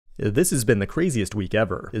This has been the craziest week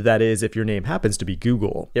ever. That is, if your name happens to be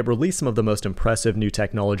Google. It released some of the most impressive new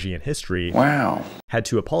technology in history. Wow. Had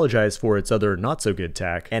to apologize for its other not-so-good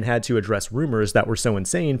tech, and had to address rumors that were so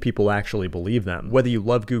insane people actually believe them. Whether you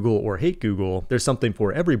love Google or hate Google, there's something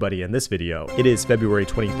for everybody in this video. It is February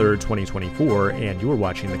 23rd, 2024, and you're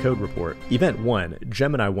watching the Code Report. Event 1,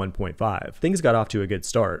 Gemini 1.5. Things got off to a good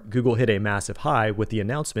start. Google hit a massive high with the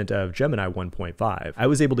announcement of Gemini 1.5. I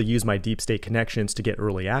was able to use my deep state connections to get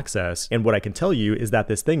early access, and what I can tell you is that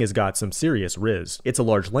this thing has got some serious riz. It's a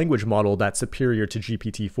large language model that's superior to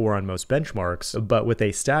GPT-4 on most benchmarks, but with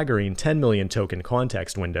a staggering 10 million token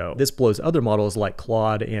context window. This blows other models like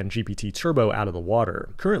Claude and GPT Turbo out of the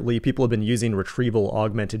water. Currently, people have been using retrieval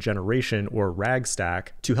augmented generation, or RAG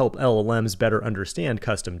stack, to help LLMs better understand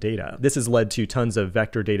custom data. This has led to tons of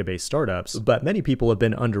vector database startups, but many people have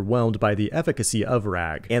been underwhelmed by the efficacy of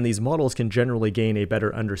RAG, and these models can generally gain a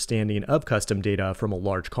better understanding of custom data from a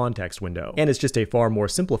large context window. And it's just a far more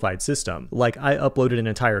simplified system. Like, I uploaded an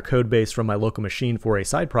entire code base from my local machine for a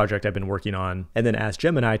side project I've been working on, and then asked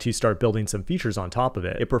Gemini to start building some features on top of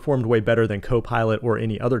it. It performed way better than Copilot or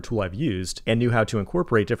any other tool I've used, and knew how to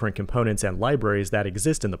incorporate different components and libraries that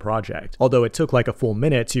exist in the project, although it took like a full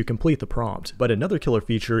minute to complete the prompt. But another killer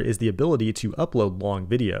feature is the ability to upload long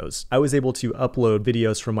videos. I was able to upload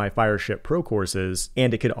videos from my Fireship Pro courses,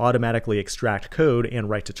 and it could automatically extract code and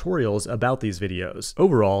write tutorials about these videos.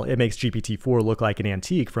 Overall, it makes GPT-4 look like an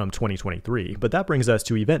antique from 2023. But that brings us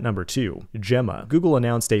to event number 2, Gemma. Google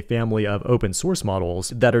announced a family of open source models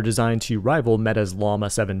that are designed to rival Meta's Llama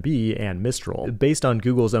 7B and Mistral. Based on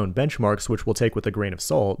Google's own benchmarks, which we'll take with a grain of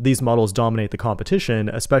salt, these models dominate the competition,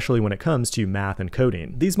 especially when it comes to math and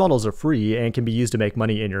coding. These models are free and can be used to make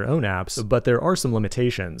money in your own apps, but there are some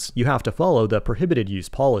limitations. You have to follow the prohibited use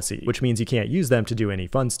policy, which means you can't use them to do any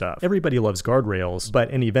fun stuff. Everybody loves guardrails, but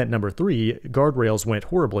in event number 3, guardrails went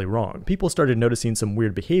horribly wrong. People started noticing some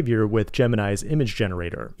weird behavior with Gemini's image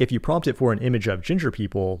generator. If you prompt it for an image of ginger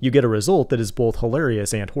people, you get a result that is both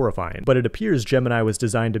hilarious and horrifying. But it appears Gemini was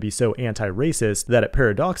designed to be so anti-racist that it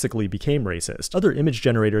paradoxically became racist. Other image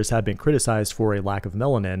generators have been criticized for a lack of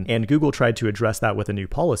melanin, and Google tried to address that with a new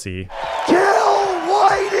policy.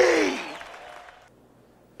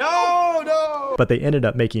 But they ended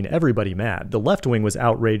up making everybody mad. The left wing was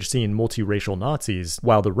outraged seeing multiracial Nazis,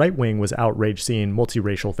 while the right wing was outraged seeing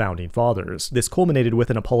multiracial founding fathers. This culminated with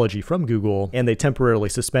an apology from Google, and they temporarily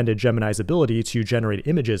suspended Gemini's ability to generate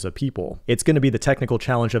images of people. It's going to be the technical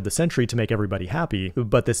challenge of the century to make everybody happy,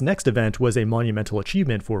 but this next event was a monumental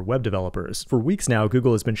achievement for web developers. For weeks now,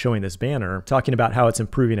 Google has been showing this banner, talking about how it's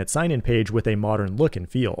improving its sign-in page with a modern look and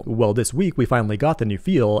feel. Well, this week we finally got the new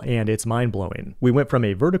feel, and it's mind-blowing. We went from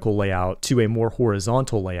a vertical layout to a more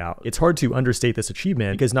horizontal layout. It's hard to understate this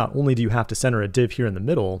achievement because not only do you have to center a div here in the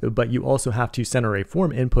middle, but you also have to center a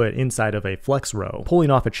form input inside of a flex row. Pulling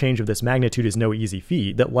off a change of this magnitude is no easy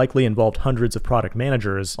feat that likely involved hundreds of product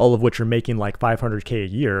managers, all of which are making like $500K a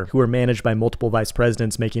year, who are managed by multiple vice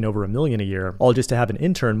presidents making over $1 million a year, all just to have an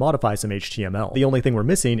intern modify some HTML. The only thing we're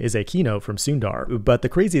missing is a keynote from Sundar. But the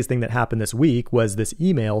craziest thing that happened this week was this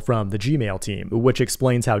email from the Gmail team, which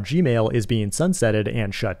explains how Gmail is being sunsetted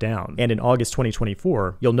and shut down. And in August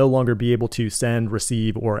 2024, you'll no longer be able to send,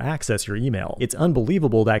 receive, or access your email. It's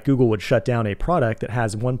unbelievable that Google would shut down a product that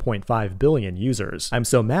has 1.5 billion users. I'm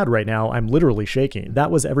so mad right now, I'm literally shaking.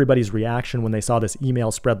 That was everybody's reaction when they saw this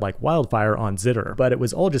email spread like wildfire on Zitter, but it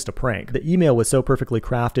was all just a prank. The email was so perfectly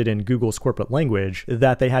crafted in Google's corporate language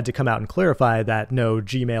that they had to come out and clarify that no,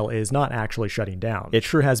 Gmail is not actually shutting down. It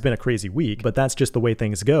sure has been a crazy week, but that's just the way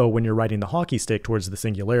things go when you're riding the hockey stick towards the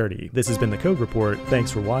singularity. This has been the Code Report.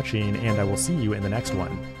 Thanks for watching, and I will see you in the next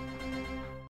one.